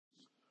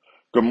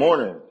Good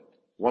morning.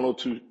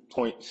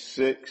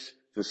 102.6,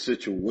 The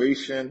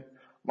Situation.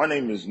 My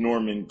name is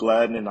Norman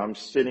Gladden, and I'm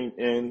sitting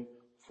in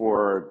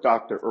for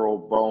Dr.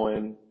 Earl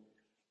Bowen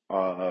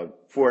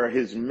for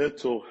his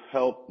Mental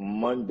Health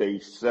Monday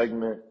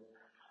segment.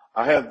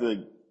 I have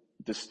the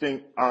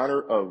distinct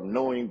honor of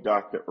knowing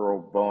Dr.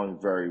 Earl Bowen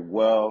very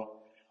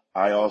well.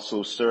 I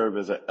also serve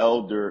as an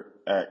elder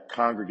at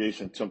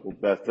Congregation Temple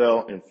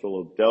Bethel in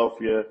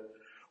Philadelphia,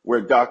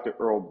 where Dr.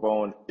 Earl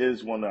Bowen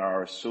is one of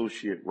our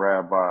associate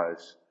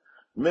rabbis.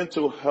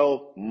 Mental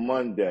Health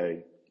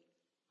Monday.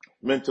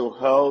 Mental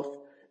health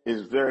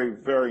is very,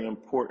 very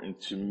important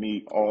to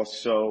me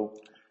also.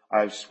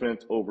 I've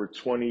spent over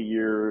 20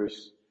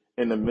 years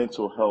in the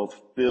mental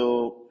health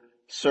field,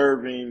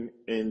 serving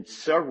in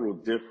several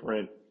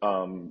different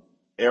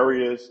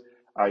areas.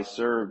 I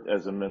served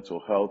as a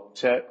mental health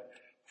tech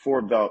for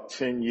about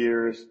 10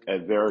 years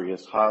at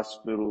various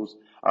hospitals.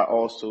 I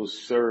also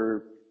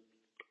served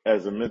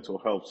as a mental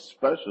health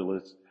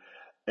specialist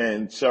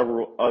and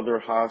several other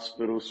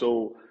hospitals.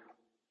 So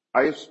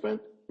I have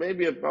spent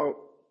maybe about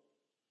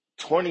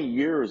 20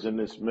 years in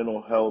this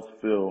mental health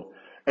field,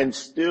 and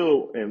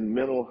still in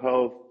mental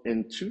health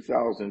in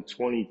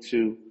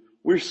 2022,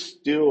 we're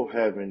still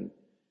having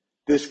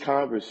this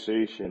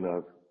conversation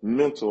of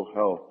mental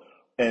health.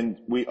 And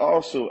we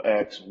also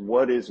ask,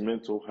 what is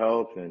mental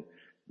health? And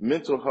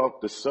mental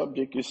health, the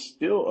subject is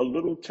still a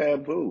little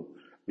taboo,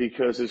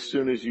 because as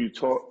soon as you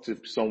talk to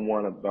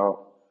someone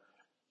about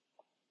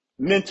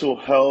mental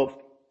health,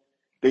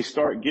 they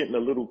start getting a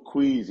little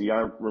queasy.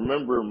 I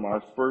remember my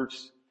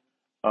first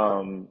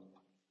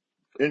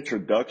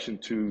introduction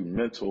to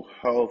mental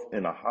health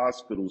in a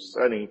hospital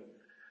setting.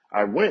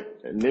 I went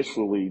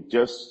initially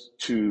just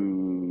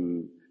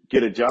to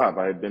get a job.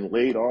 I had been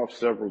laid off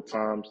several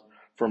times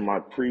from my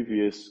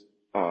previous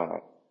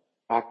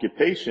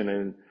occupation,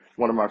 and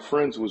one of my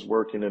friends was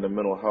working in a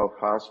mental health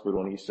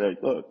hospital, and he said,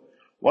 "Look,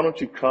 why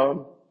don't you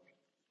come?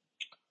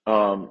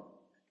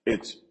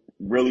 It's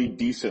really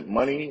decent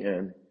money,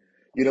 and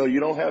you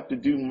don't have to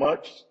do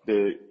much.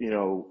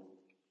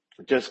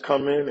 Just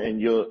come in and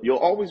you'll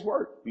always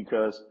work,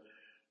 because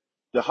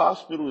the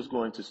hospital is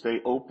going to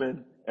stay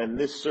open, and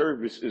this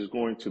service is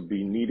going to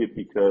be needed,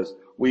 because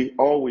we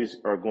always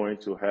are going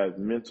to have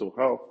mental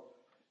health,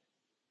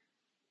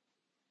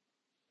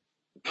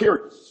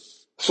 period."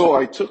 So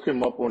I took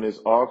him up on his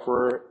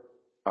offer.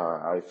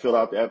 I filled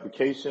out the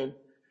application,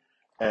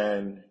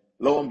 and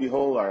lo and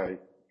behold, I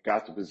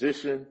got the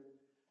position,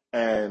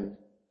 and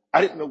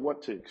I didn't know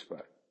what to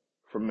expect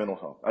from mental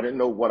health. I didn't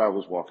know what I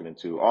was walking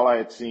into. All I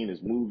had seen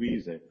is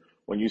movies, and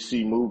when you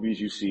see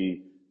movies, you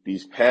see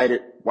these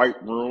padded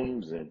white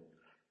rooms, and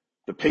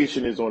the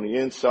patient is on the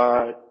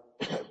inside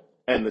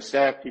and the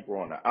staff people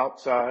are on the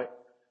outside.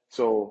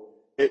 So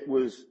it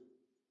was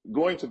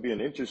going to be an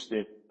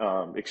interesting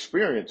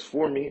experience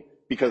for me,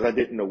 because I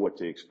didn't know what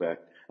to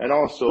expect. And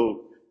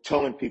also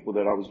telling people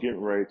that I was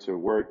getting ready to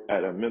work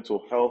at a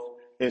mental health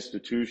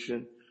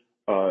institution.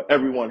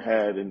 Everyone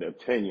had an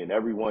opinion.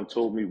 Everyone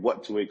told me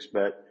what to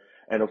expect.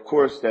 And of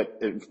course, that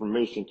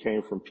information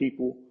came from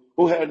people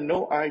who had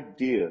no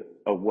idea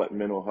of what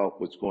mental health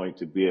was going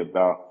to be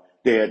about.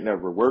 They had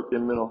never worked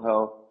in mental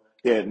health.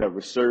 They had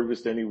never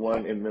serviced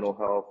anyone in mental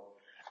health.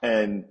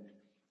 And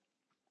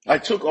I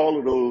took all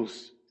of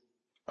those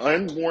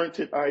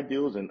unwarranted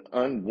ideas and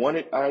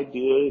unwanted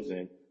ideas,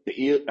 and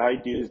the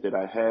ideas that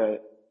I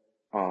had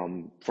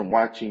from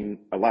watching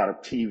a lot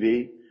of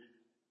TV,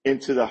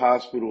 into the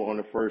hospital on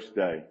the first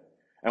day.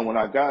 And when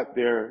I got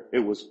there, it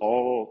was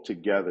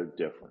altogether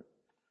different.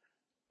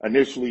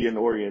 Initially in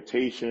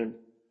orientation,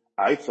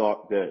 I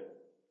thought that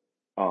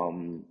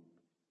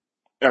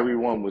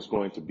everyone was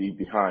going to be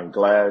behind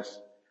glass,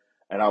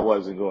 and I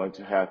wasn't going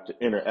to have to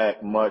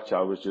interact much.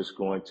 I was just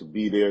going to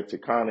be there to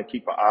kind of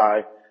keep an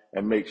eye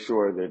and make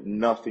sure that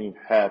nothing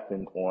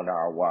happened on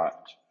our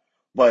watch.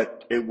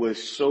 But it was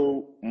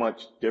so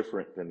much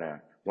different than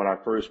that. When I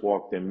first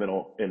walked in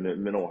the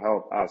mental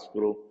health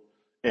hospital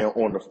and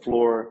on the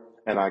floor,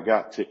 and I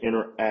got to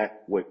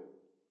interact with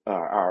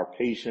our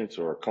patients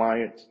or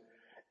clients,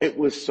 it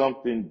was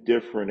something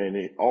different, and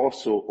it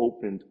also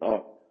opened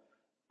up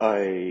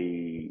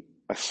a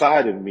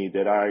side of me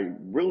that I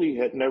really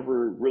had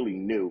never really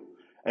knew.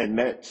 And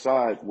that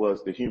side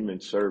was the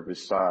human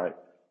service side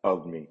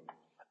of me.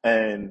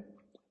 And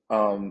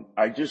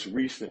I just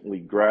recently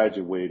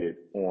graduated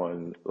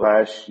on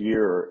last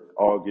year,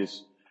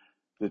 August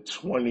the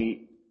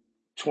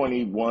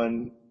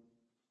 2021,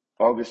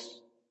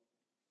 August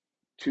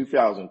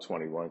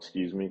 2021,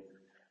 excuse me.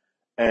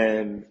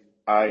 And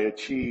I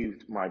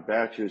achieved my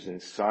bachelor's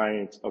in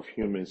science of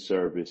human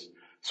service.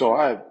 So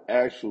I've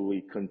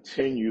actually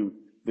continued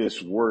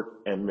this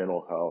work in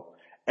mental health.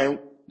 And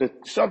the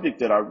subject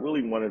that I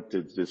really wanted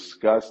to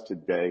discuss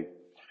today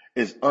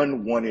is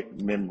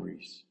unwanted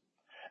memories.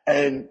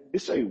 And you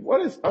say,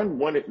 what does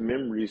unwanted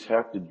memories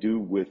have to do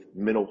with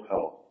mental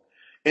health?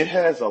 It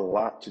has a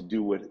lot to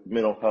do with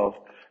mental health,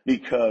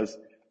 because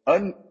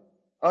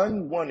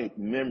unwanted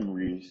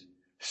memories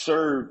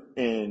serve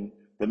in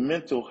the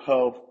mental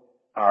health,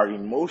 our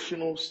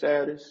emotional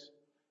status,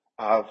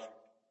 our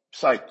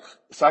psych,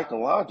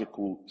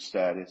 psychological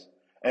status,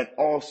 and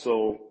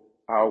also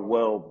our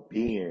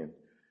well-being.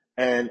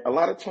 And a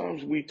lot of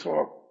times we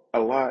talk a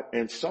lot,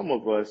 and some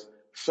of us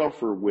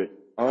suffer with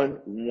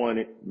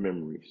unwanted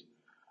memories.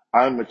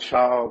 I'm a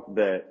child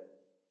that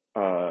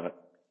uh,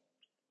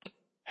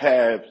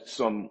 have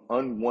some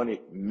unwanted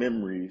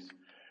memories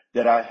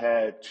that I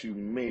had to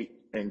make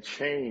and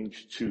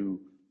change to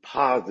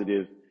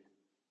positive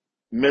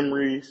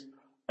memories,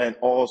 and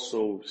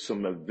also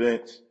some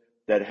events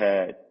that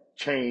had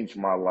changed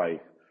my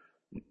life.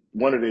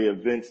 One of the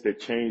events that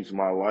changed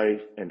my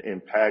life and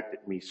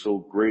impacted me so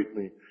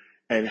greatly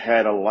and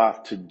had a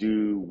lot to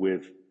do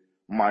with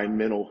my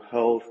mental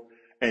health,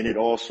 and it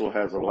also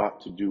has a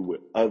lot to do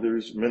with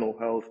others' mental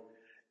health,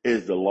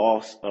 is the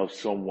loss of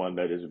someone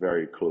that is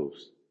very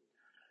close.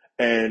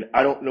 And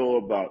I don't know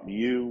about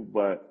you,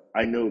 but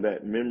I know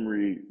that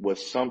memory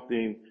was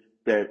something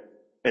that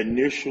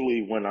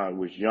initially when I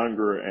was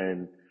younger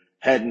and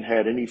hadn't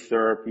had any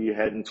therapy,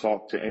 hadn't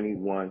talked to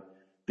anyone,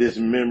 this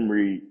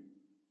memory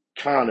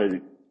kind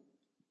of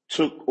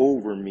took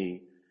over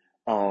me,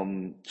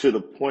 to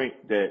the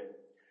point that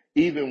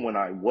even when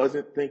I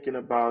wasn't thinking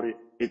about it,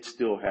 it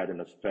still had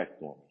an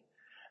effect on me.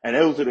 And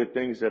those are the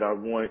things that I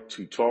want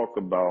to talk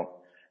about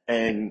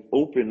and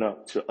open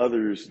up to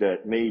others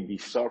that may be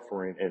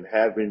suffering and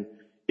having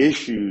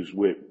issues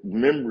with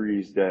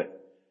memories that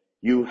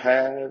you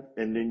have.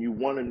 And then you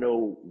want to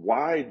know,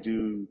 why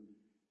do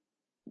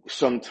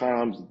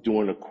sometimes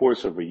during the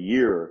course of a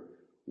year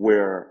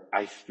where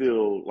I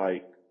feel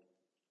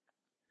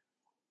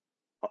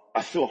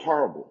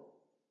horrible.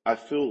 I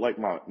feel like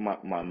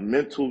my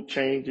mental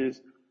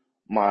changes,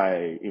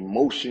 my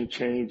emotion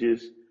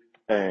changes,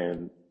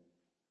 and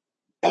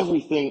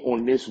everything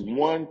on this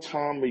one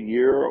time of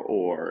year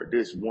or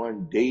this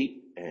one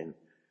date. And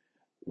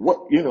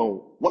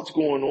what's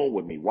going on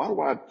with me? Why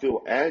do I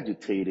feel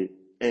agitated?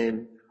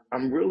 And I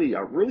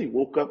really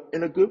woke up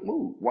in a good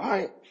mood.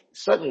 Why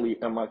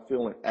suddenly am I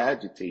feeling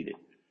agitated?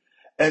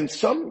 And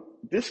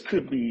this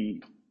could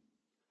be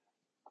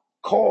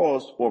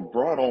caused or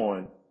brought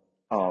on,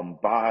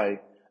 by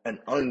an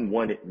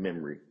unwanted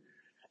memory.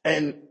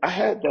 And I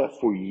had that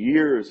for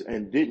years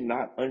and did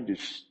not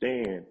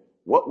understand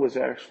what was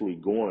actually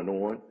going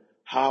on,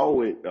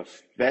 how it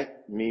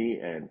affect me,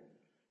 and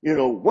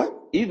what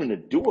even to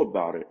do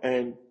about it.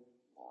 And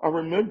I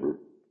remember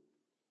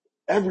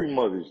every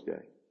Mother's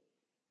Day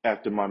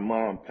after my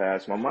mom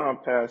passed in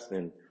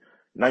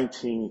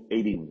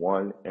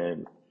 1981,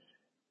 and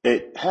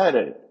it had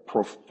a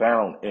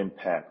profound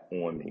impact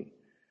on me.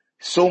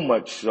 So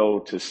much so,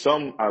 to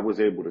some I was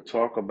able to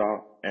talk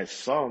about, and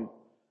some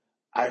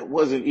I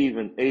wasn't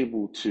even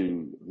able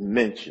to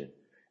mention.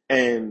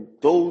 And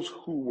those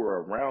who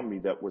were around me,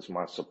 that was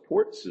my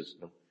support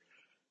system,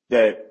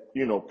 that,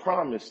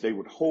 promised they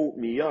would hold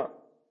me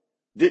up,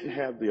 didn't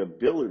have the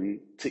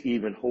ability to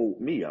even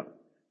hold me up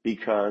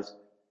because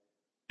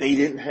they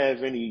didn't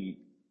have any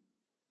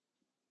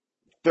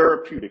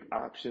therapeutic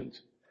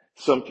options.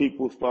 Some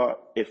people thought,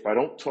 if I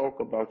don't talk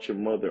about your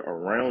mother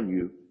around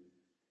you,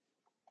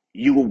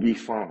 you will be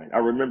fine. I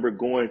remember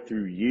going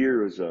through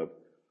years of,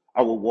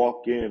 I would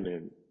walk in,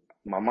 and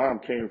my mom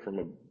came from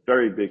a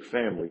very big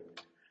family,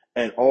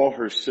 and all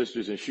her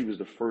sisters, and she was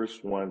the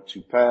first one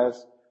to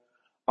pass.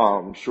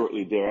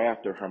 Shortly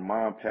thereafter, her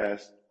mom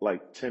passed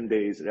like 10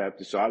 days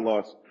after. So I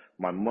lost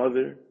my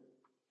mother,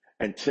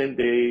 and 10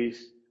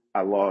 days,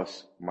 I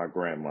lost my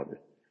grandmother.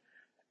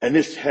 And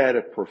this had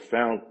a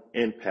profound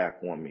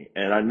impact on me.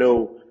 And I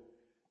know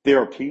there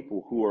are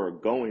people who are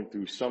going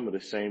through some of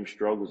the same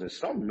struggles, and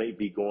some may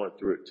be going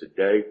through it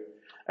today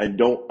and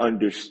don't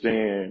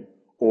understand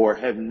or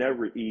have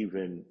never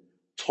even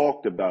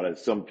talked about it.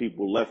 Some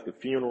people left the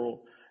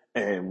funeral,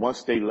 and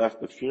once they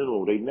left the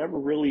funeral, they never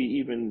really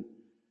even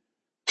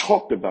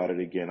talked about it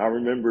again. I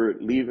remember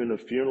leaving the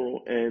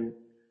funeral, and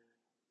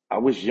I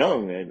was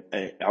young, and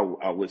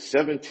I was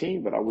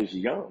 17, but I was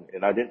young,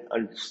 and I didn't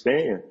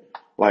understand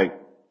like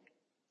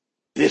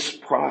this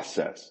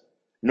process.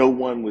 No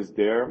one was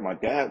there. My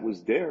dad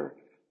was there,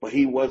 but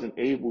he wasn't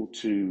able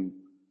to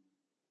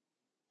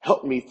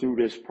help me through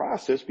this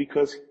process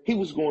because he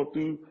was going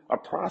through a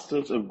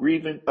process of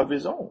grieving of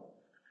his own.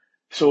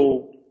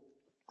 So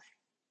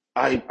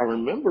I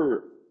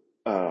remember,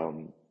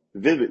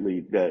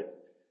 vividly, that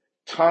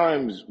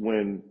times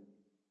when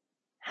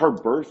her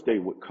birthday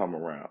would come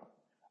around,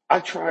 I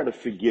try to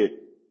forget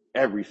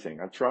everything.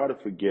 I try to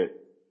forget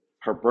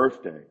her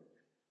birthday.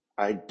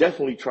 I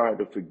definitely tried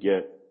to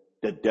forget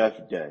the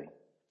death day.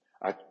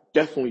 I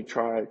definitely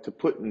tried to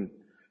put in,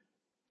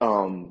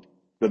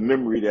 the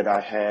memory that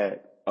I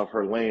had of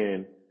her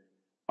laying,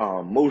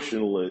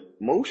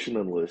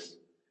 motionless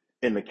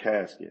in the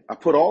casket. I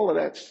put all of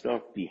that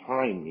stuff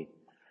behind me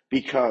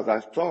because I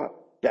thought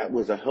that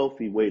was a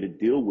healthy way to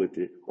deal with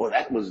it, or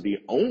that was the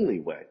only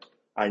way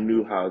I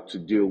knew how to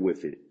deal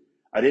with it.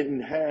 I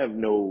didn't have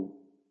no,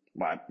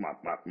 my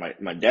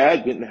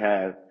dad didn't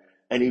have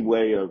any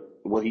way of,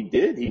 well, he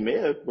did, he may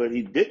have, but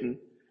he didn't,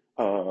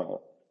 uh,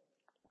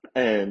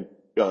 and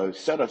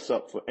set us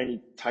up for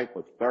any type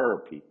of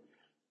therapy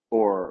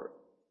or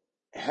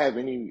have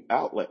any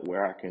outlet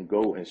where I can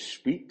go and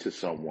speak to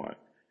someone.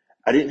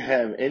 I didn't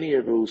have any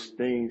of those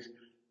things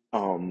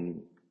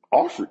um,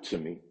 offered to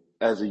me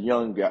as a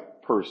young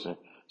person.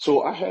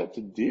 So I had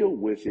to deal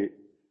with it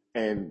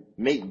and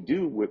make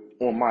do with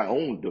on my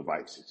own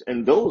devices.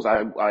 And those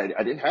I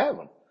didn't have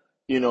them,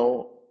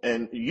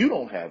 and you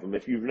don't have them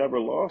if you've never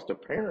lost a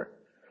parent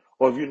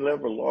or if you've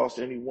never lost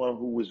anyone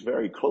who was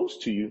very close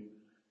to you.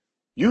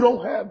 You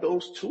don't have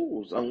those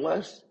tools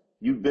unless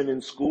you've been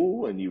in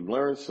school and you've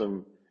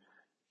learned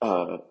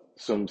uh,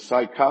 some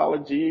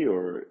psychology,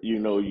 or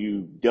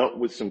you dealt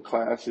with some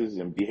classes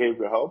in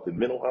behavioral health and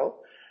mental health,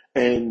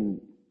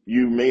 and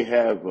you may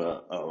have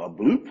a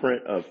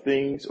blueprint of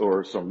things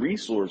or some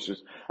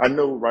resources. I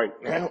know right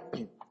now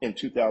in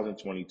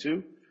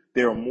 2022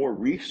 there are more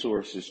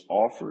resources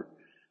offered,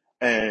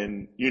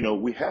 and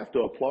we have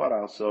to applaud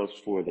ourselves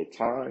for the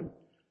time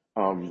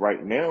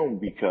right now,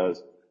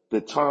 because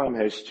the time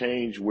has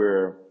changed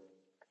where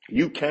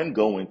you can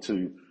go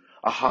into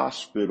a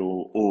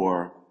hospital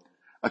or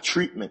a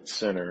treatment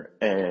center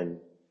and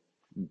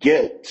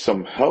get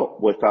some help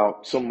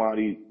without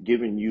somebody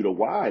giving you the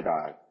wide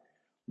eye.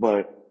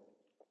 But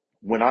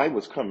when I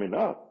was coming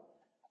up,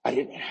 I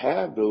didn't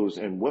have those,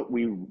 and what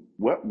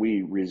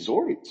we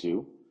resorted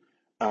to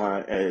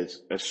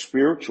as a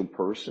spiritual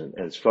person,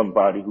 as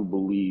somebody who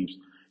believes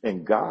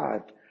in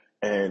God,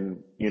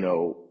 and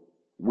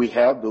we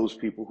have those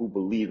people who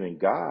believe in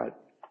God,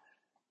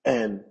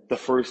 and the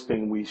first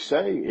thing we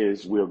say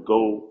is we'll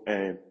go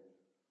and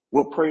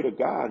we'll pray to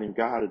God, and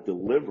God will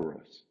deliver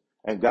us,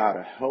 and God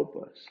will help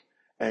us,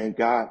 and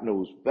God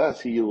knows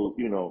best.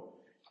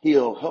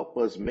 He'll help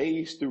us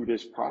maze through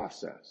this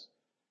process.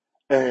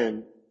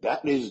 And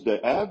that is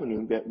the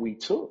avenue that we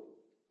took,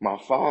 my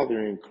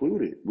father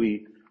included.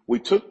 We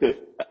took the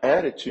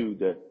attitude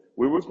that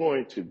we were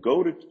going to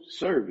go to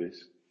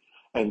service,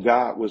 and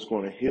God was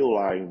going to heal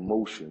our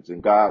emotions,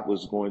 and God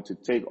was going to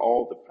take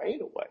all the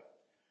pain away.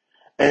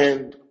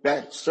 And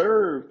that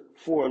served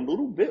for a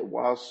little bit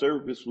while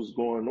service was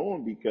going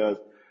on, because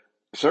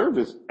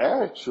service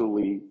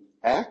actually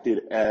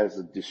acted as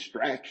a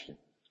distraction.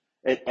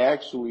 It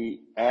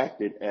actually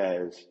acted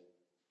as,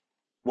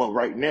 well,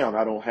 right now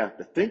I don't have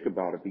to think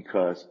about it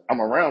because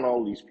I'm around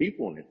all these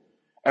people, and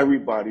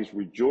everybody's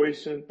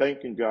rejoicing,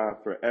 thanking God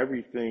for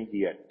everything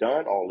he had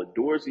done, all the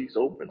doors he's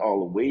opened, all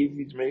the ways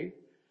he's made.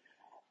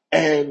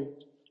 And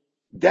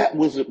that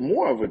was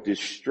more of a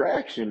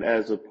distraction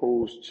as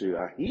opposed to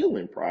a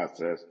healing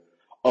process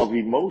of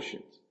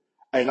emotions.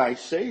 And I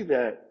say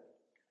that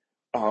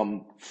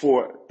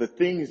for the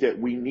things that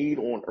we need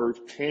on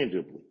earth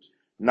tangibly,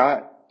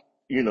 not,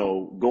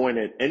 going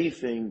at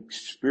anything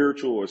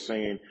spiritual or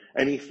saying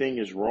anything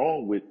is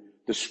wrong with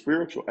the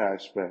spiritual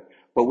aspect.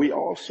 But we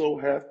also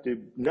have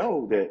to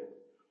know that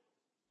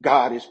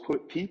God has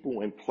put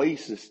people in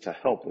places to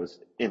help us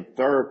in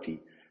therapy,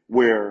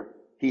 where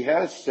he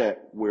has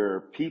set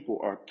where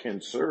people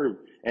can serve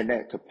in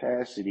that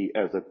capacity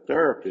as a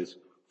therapist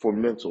for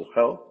mental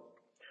health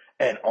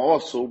and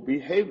also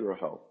behavioral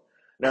health.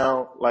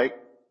 Now, like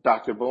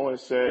Dr. Bowen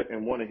said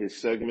in one of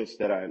his segments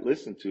that I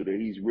listened to, that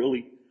he's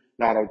really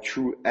not a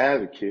true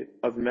advocate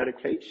of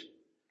medication.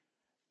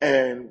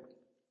 And,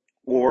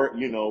 or,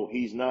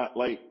 he's not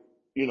like,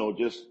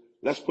 just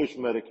let's push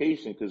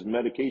medication because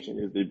medication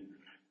is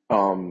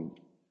the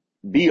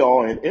be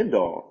all and end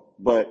all.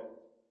 But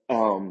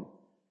um,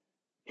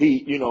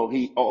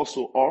 he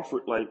also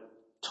offered like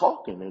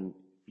talking and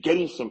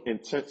getting some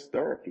intense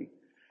therapy.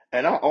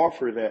 And I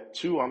offer that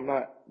too. I'm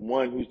not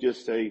one who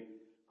just say,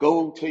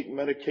 go take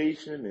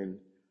medication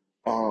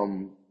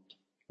and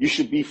you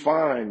should be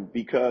fine,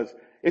 because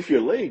if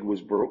your leg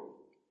was broke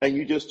and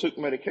you just took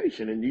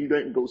medication and you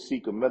didn't go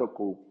seek a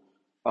medical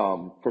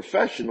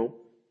professional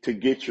to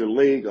get your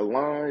leg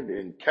aligned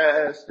and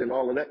cast and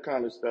all of that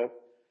kind of stuff,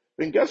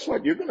 then guess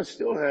what? You're going to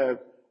still have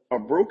a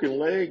broken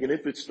leg, and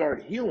if it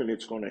start healing,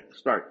 it's going to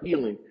start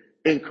healing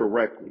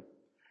incorrectly.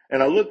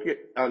 And I look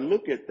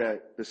at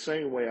that the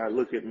same way I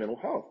look at mental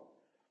health.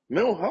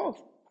 Mental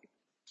health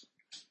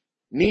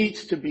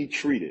needs to be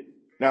treated.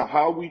 Now,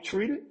 how we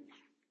treat it,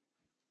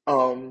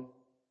 um,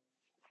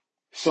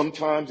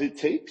 sometimes it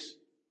takes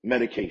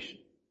medication.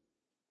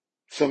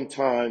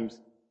 Sometimes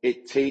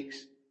it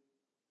takes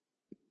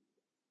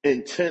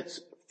intense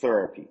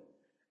therapy.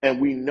 And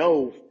we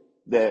know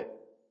that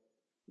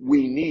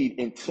we need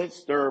intense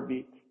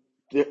therapy,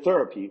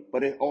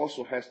 but it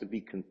also has to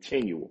be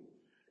continual.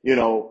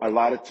 A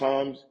lot of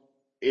times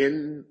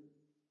in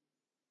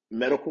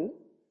medical,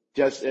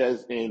 just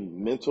as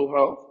in mental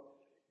health,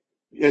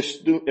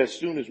 as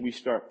soon as we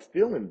start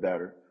feeling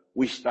better,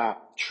 we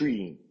stop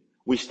treating.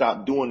 We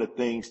stop doing the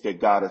things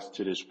that got us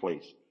to this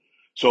place.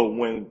 So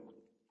when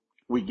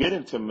we get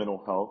into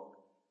mental health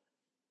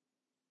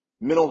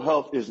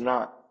is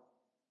not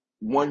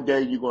one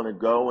day you're going to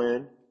go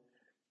in,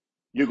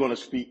 you're going to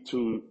speak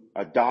to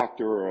a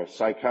doctor or a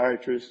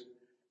psychiatrist,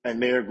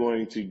 and they're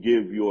going to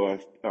give you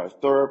a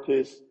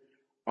therapist.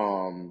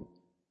 Um,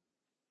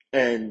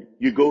 and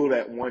you go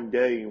that one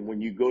day, and when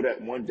you go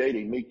that one day,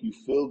 they make you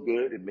feel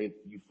good, it makes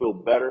you feel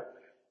better.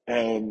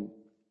 And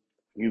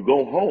you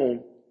go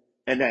home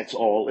and that's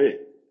all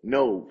it.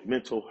 No,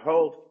 mental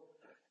health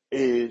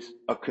is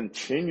a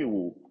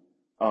continual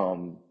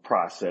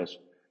process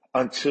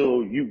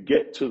until you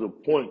get to the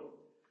point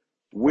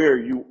where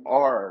you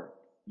are,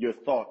 your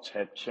thoughts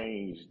have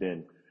changed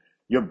and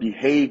your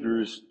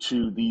behaviors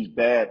to these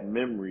bad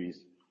memories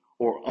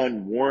or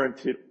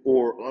unwarranted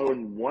or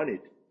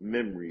unwanted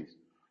memories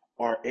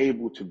are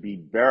able to be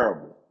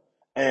bearable.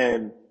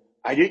 And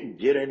I didn't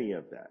get any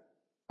of that.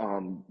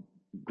 Um,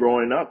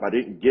 Growing up, I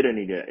didn't get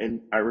any of that.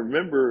 And I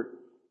remember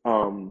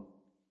um,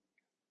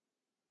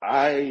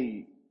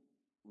 I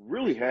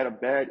really had a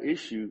bad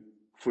issue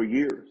for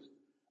years,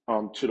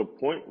 to the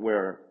point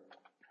where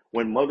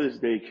when Mother's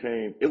Day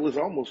came, it was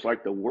almost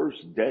like the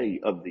worst day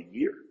of the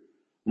year.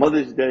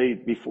 Mother's Day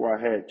before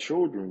I had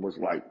children was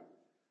like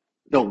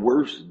the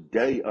worst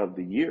day of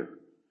the year.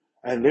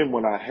 And then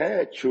when I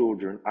had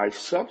children, I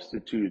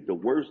substituted the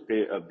worst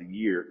day of the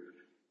year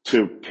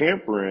to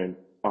pampering,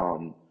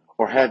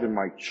 or having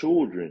my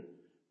children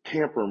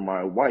pamper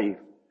my wife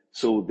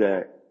so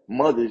that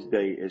Mother's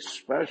Day is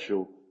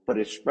special, but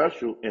it's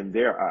special in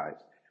their eyes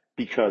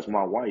because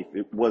my wife,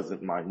 it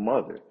wasn't my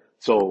mother.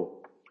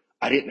 So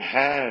I didn't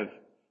have,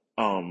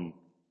 um,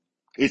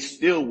 it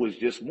still was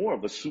just more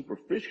of a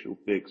superficial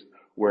fix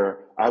where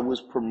I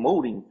was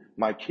promoting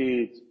my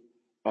kids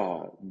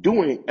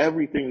doing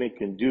everything they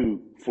can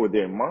do for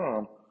their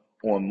mom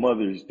on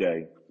Mother's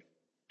Day.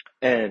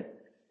 And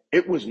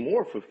it was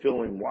more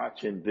fulfilling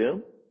watching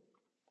them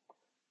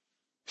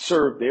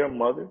serve their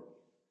mother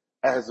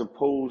as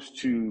opposed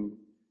to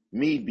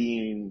me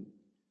being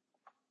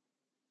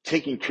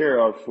taken care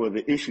of for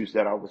the issues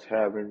that I was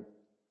having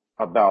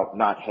about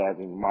not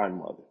having my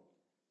mother.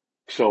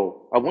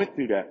 So I went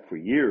through that for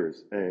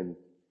years. And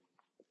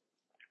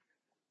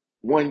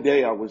one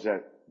day I was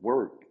at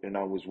work and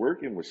I was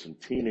working with some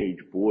teenage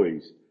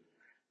boys.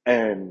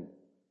 And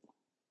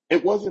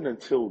it wasn't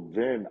until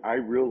then I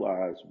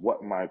realized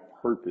what my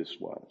purpose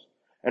was.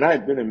 And I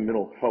had been in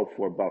mental health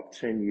for about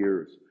 10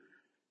 years,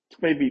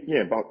 maybe,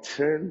 yeah, about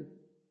 10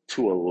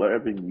 to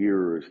 11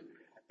 years.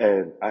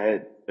 And I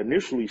had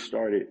initially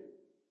started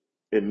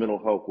in mental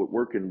health with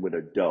working with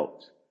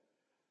adults,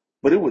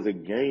 but it was a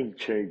game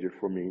changer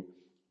for me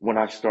when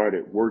I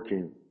started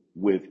working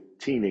with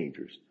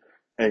teenagers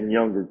and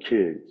younger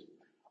kids.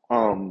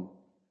 Um,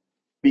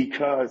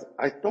 because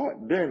I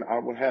thought then I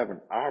would have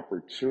an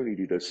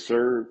opportunity to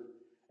serve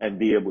and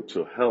be able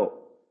to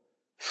help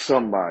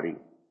somebody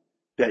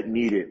that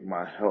needed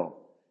my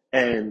help.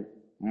 And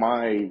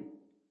my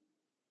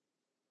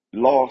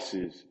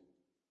losses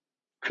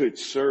could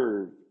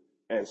serve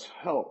as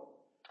help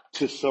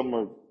to some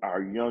of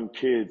our young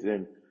kids.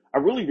 And I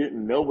really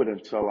didn't know it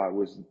until I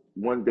was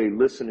one day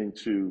listening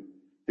to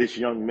this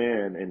young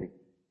man and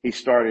he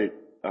started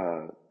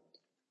uh,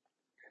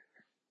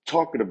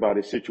 talking about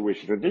his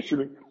situation.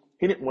 Initially,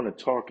 he didn't want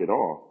to talk at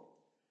all,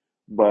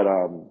 but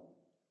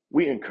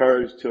we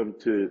encouraged him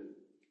to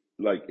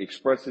like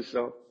express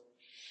himself.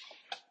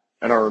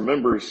 And I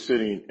remember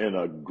sitting in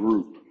a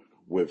group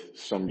with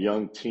some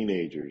young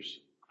teenagers,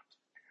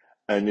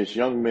 and this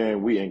young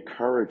man, we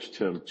encouraged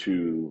him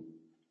to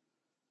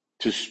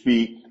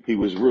speak. He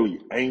was really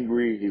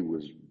angry. He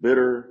was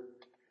bitter,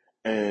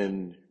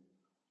 and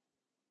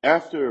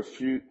after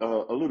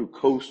a little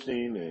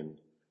coasting and,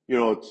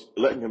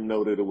 letting him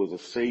know that it was a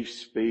safe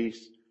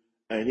space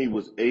and he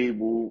was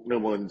able, no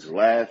one's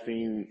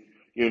laughing,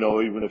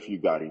 even if you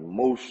got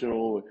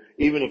emotional,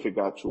 even if it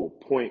got to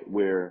a point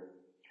where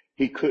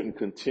he couldn't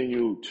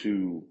continue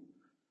to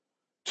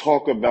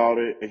talk about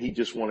it and he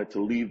just wanted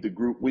to leave the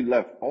group. We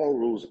left all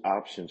those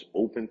options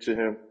open to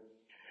him.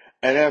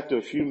 And after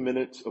a few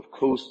minutes of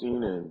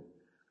coasting and,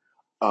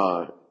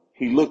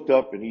 he looked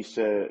up and he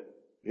said,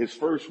 his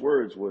first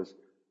words was,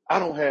 "I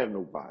don't have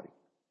nobody."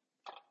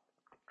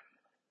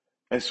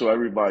 And so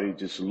everybody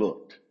just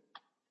looked.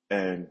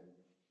 And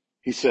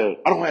he said,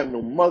 "I don't have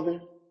no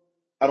mother.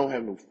 I don't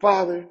have no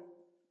father.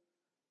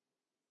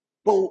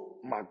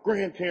 Both my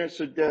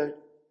grandparents are dead.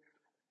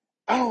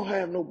 I don't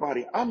have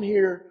nobody. I'm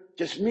here,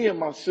 just me and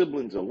my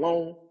siblings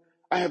alone.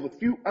 I have a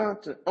few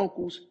aunts and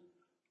uncles,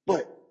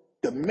 but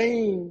the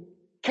main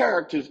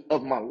characters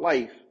of my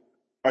life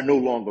are no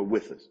longer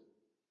with us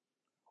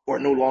or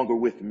no longer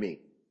with me."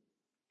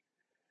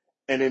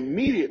 And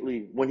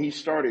immediately when he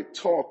started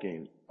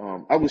talking,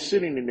 I was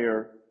sitting in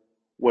there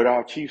with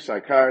our chief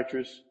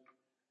psychiatrist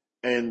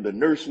and the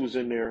nurse was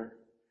in there,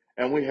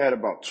 and we had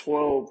about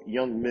 12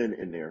 young men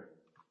in there,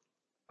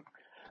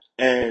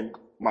 and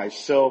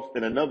myself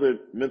and another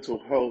mental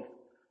health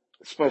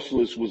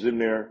specialist was in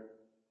there,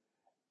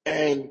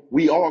 and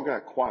we all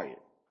got quiet.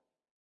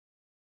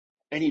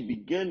 And he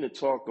began to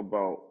talk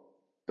about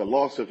the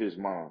loss of his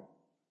mom.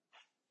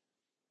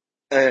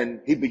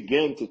 And he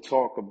began to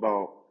talk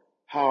about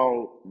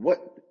what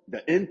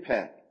the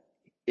impact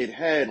it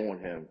had on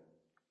him.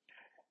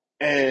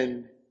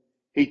 And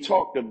he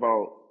talked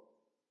about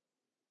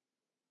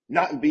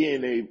not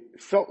being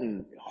felt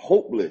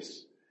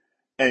hopeless.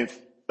 And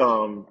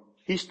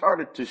he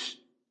started to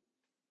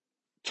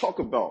talk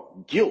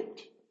about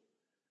guilt.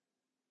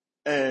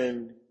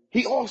 And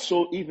he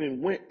also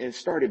even went and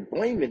started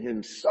blaming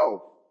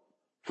himself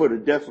for the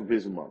death of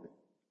his mother.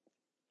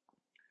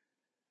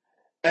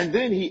 And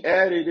then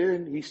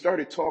he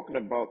started talking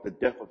about the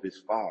death of his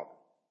father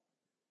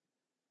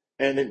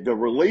and the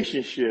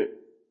relationship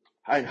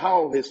and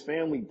how his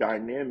family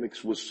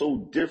dynamics was so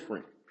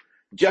different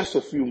just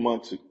a few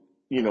months,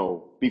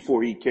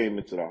 before he came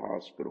into the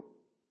hospital.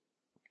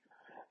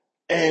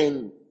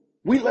 And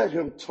we let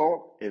him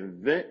talk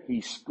and vent. He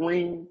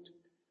screamed,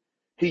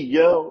 he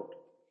yelled,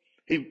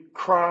 he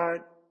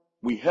cried.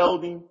 We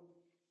held him,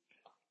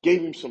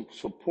 gave him some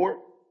support.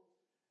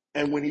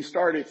 And when he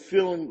started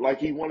feeling like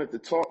he wanted to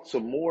talk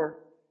some more,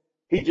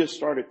 he just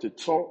started to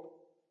talk.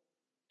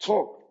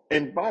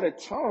 And by the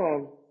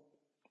time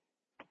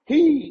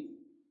he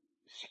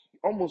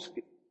almost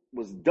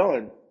was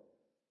done,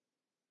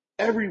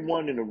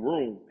 everyone in the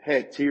room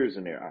had tears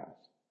in their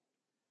eyes.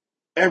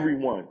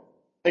 Everyone.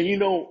 And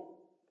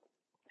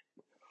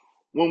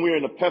when we're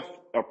in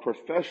a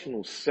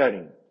professional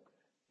setting,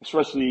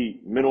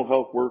 especially mental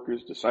health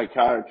workers, the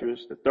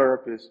psychiatrists, the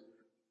therapists,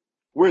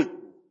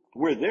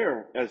 we're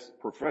there as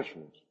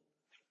professionals.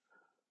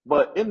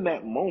 But in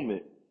that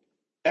moment,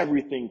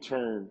 everything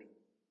turned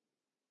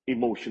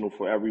emotional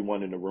for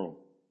everyone in the room,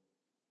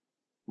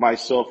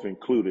 myself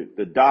included.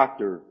 The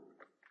doctor,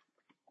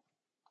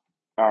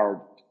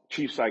 our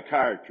chief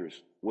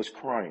psychiatrist, was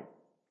crying.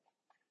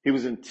 He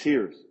was in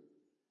tears.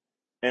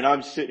 And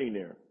I'm sitting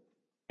there,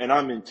 and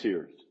I'm in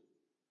tears.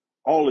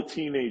 All the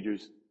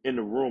teenagers in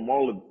the room,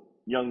 all the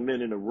young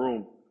men in the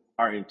room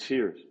are in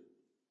tears.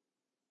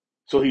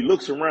 So he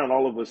looks around,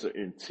 all of us are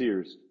in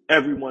tears.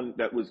 Everyone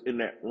that was in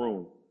that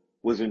room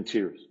was in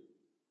tears.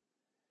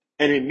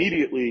 And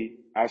immediately,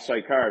 our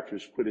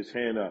psychiatrist put his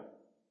hand up,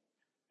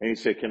 and he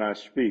said, "Can I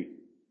speak?"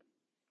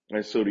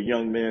 And so the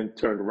young man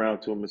turned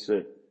around to him and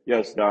said,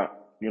 "Yes, doc,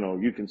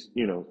 you can,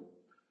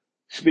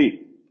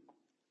 speak."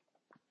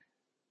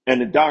 And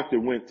the doctor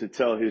went to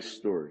tell his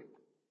story.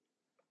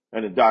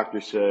 And the doctor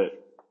said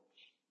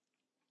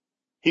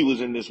he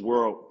was in this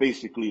world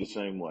basically the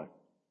same way.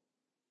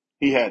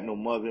 He had no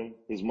mother.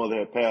 His mother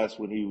had passed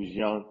when he was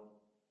young.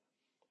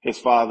 His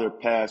father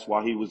passed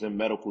while he was in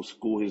medical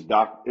school. His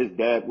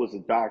dad was a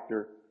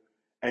doctor,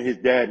 and his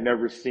dad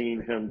never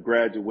seen him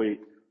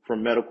graduate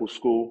from medical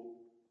school.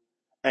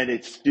 And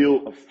it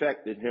still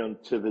affected him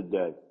to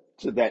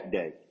that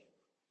day.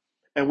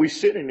 And we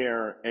sitting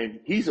there,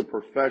 and he's a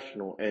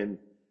professional, and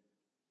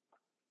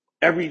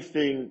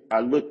everything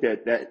I looked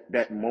at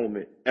that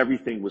moment,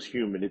 everything was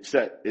human. It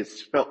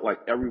felt like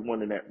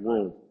everyone in that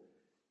room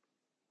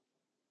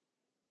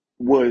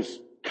was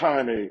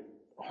kind of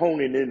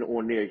honing in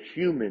on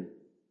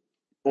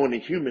the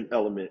human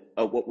element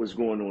of what was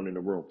going on in the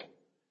room.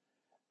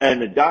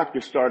 And the doctor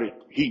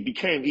he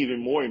became even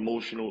more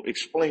emotional,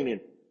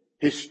 explaining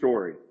his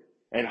story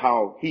and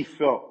how he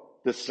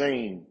felt the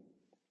same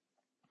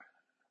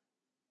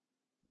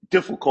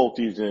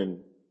difficulties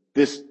in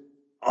this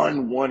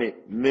unwanted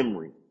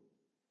memory,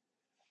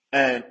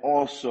 and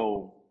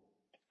also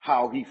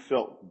how he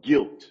felt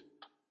guilt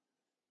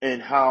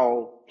and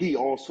how he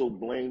also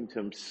blamed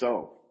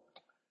himself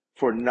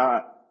for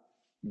not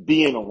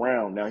being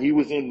around. Now, he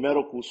was in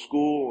medical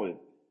school and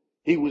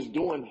he was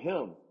doing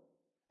him,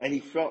 and he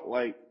felt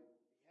like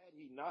had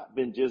he not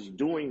been just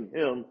doing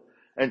him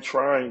and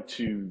trying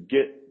to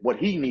get what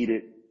he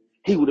needed,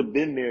 he would have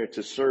been there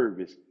to serve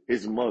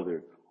his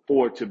mother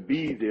or to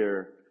be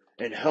there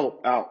and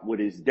help out with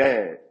his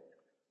dad.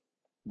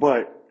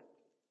 But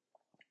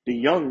the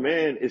young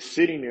man is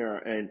sitting there,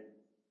 and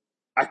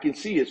I can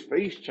see his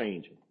face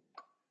changing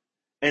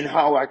and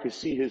how I can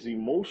see his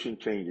emotion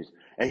changes.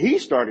 And he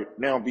started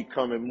now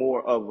becoming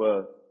more of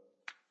a,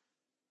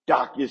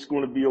 "Doc, it's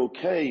going to be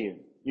okay,"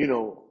 and,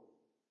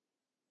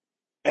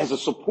 as a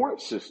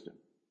support system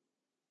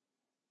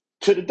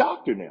to the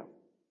doctor now.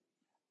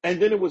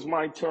 And then it was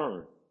my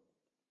turn.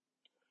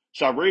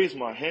 So I raised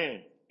my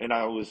hand, and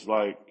I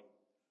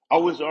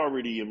was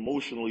already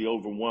emotionally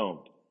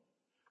overwhelmed.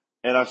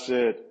 And I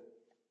said,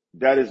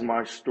 "That is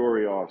my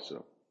story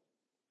also."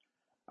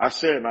 I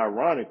said, and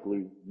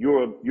ironically,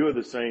 you're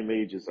the same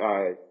age as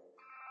I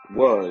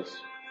was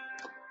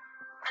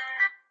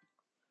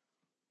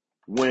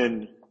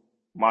when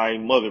my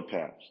mother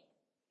passed.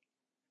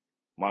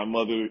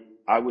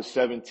 I was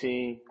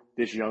 17.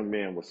 This young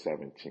man was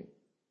 17.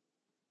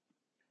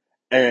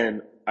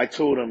 And I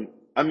told him,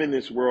 I'm in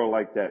this world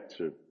like that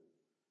too.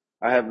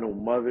 I have no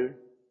mother.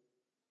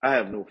 I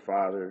have no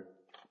father.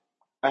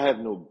 I have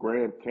no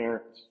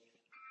grandparents.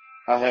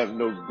 I have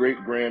no great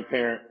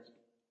grandparents.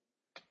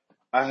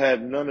 I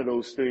have none of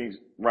those things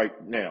right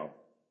now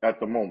at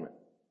the moment.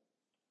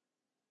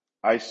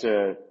 I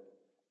said,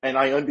 and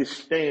I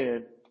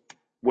understand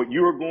what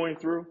you're going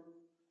through,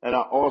 and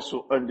I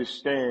also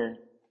understand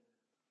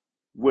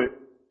what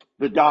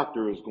the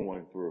doctor is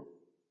going through,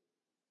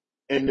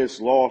 and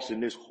this loss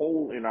and this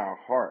hole in our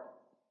heart.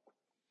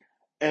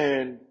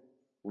 And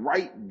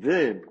right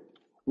then,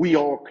 we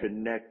all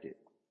connected.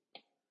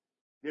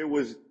 There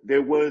was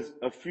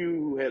a few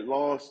who had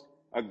lost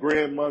a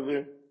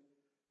grandmother,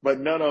 but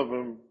none of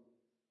them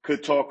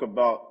could talk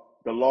about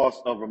the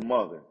loss of a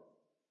mother.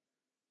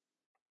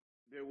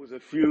 There was a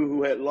few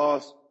who had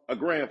lost a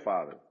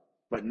grandfather,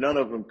 but none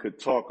of them could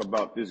talk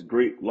about this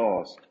great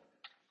loss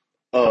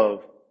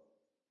of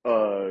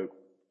uh,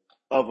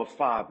 of a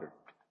father.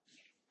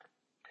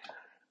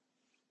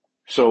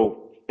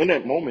 So in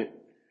that moment,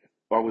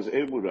 I was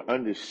able to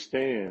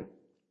understand.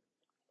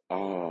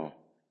 Uh,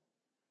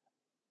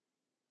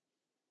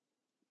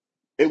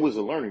 it was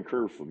a learning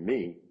curve for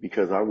me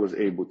because I was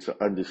able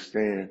to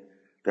understand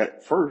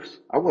that first,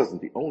 I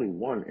wasn't the only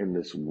one in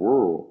this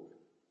world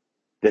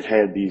that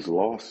had these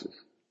losses.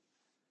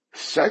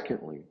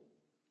 Secondly,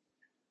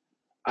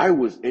 I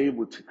was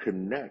able to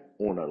connect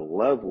on a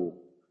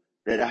level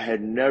that I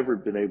had never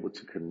been able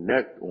to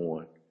connect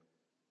on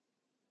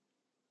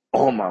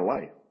all my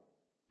life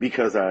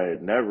because I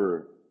had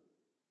never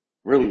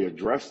really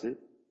addressed it.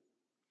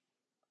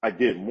 I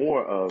did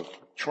more of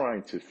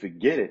trying to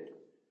forget it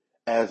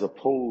as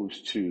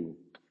opposed to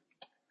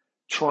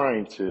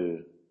trying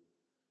to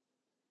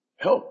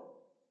help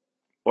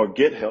or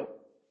get help.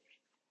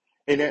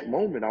 In that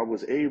moment, I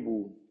was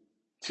able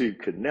to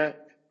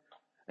connect.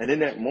 And in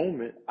that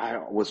moment, I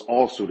was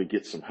also to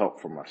get some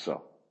help for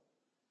myself.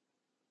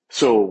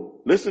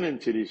 So listening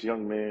to this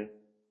young man,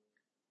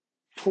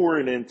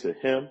 pouring into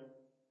him,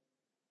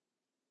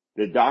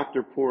 the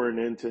doctor pouring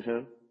into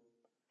him,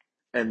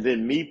 and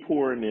then me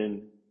pouring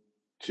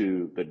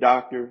into the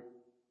doctor,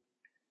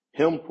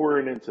 him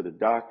pouring into the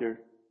doctor,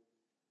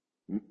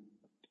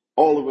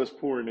 all of us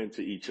pouring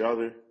into each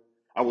other.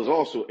 I was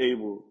also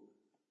able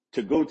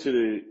to go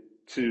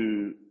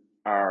to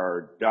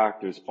our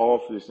doctor's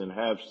office and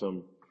have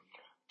some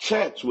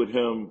chats with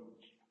him.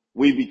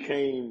 We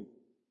became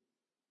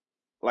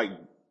like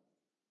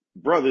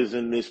brothers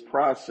in this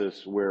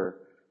process where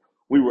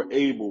we were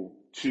able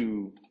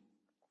to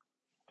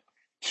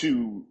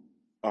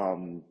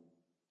um,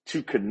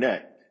 to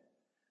connect.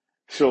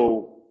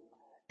 So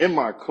in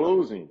my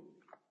closing,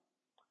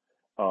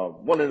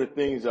 one of the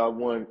things I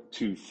want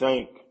to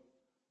thank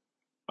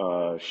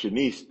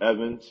Shanice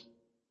Evans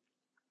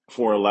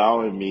for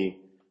allowing me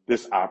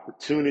this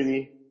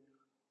opportunity,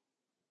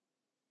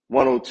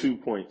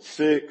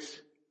 102.6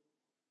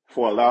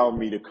 for allowing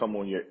me to come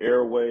on your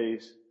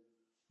airways,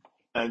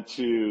 and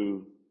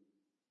to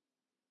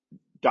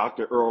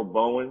Dr. Earl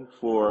Bowen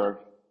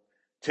for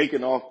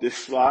taking off this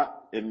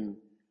slot and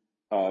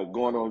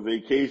going on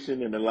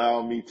vacation and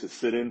allowing me to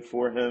sit in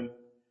for him.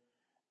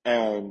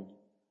 And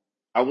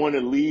I want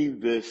to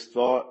leave this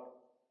thought.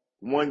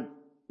 One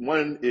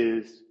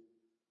is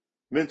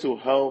mental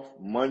health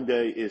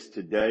Monday is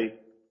today,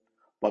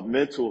 but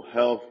mental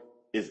health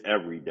is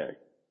every day.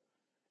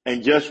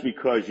 And just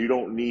because you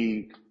don't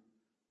need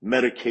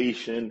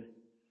medication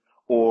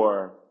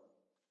or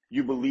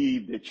you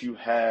believe that you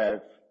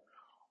have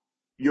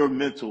your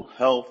mental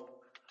health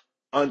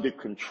under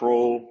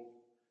control,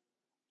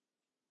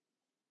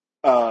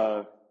 we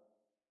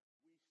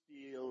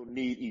still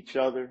need each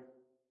other.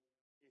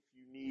 If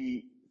you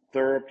need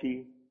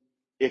therapy,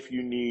 if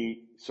you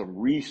need some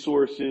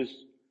resources,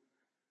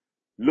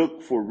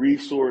 look for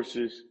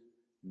resources,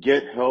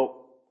 get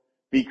help,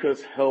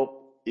 because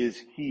help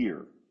is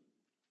here.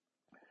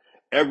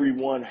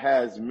 Everyone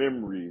has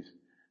memories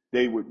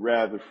they would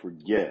rather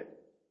forget,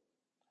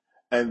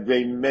 and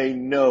they may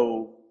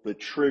know the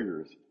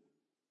triggers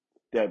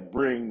that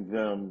bring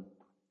them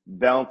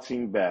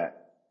bouncing back.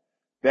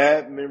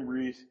 Bad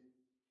memories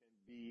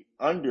can be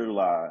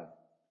underlie.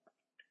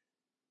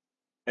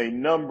 A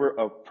number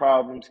of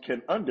problems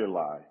can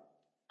underlie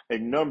a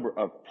number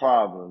of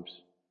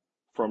problems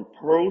from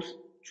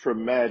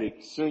post-traumatic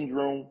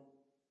syndrome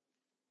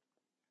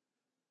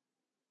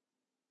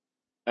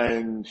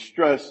and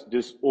stress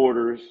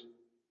disorders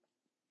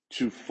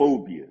to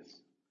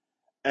phobias.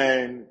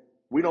 And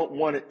we don't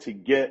want it to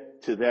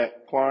get to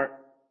that part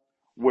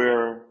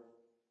where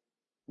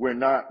we're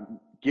not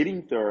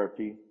getting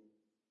therapy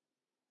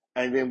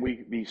and then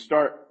we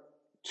start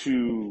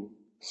to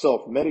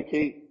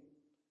self-medicate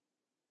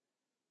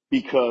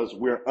because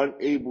we're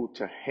unable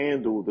to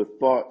handle the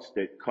thoughts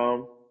that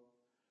come.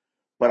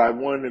 But I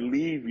want to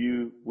leave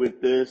you with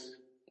this,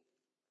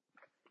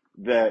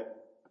 that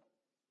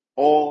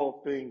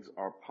all things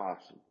are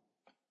possible.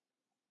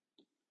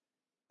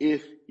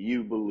 If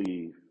you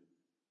believe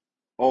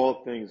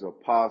all things are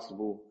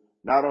possible,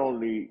 not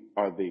only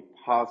are they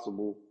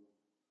possible,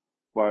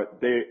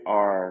 but they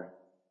are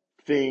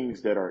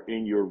things that are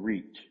in your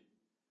reach.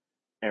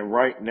 And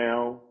right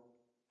now,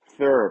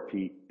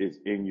 therapy is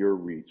in your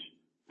reach.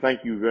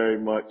 Thank you very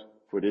much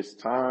for this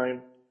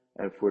time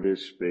and for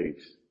this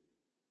space.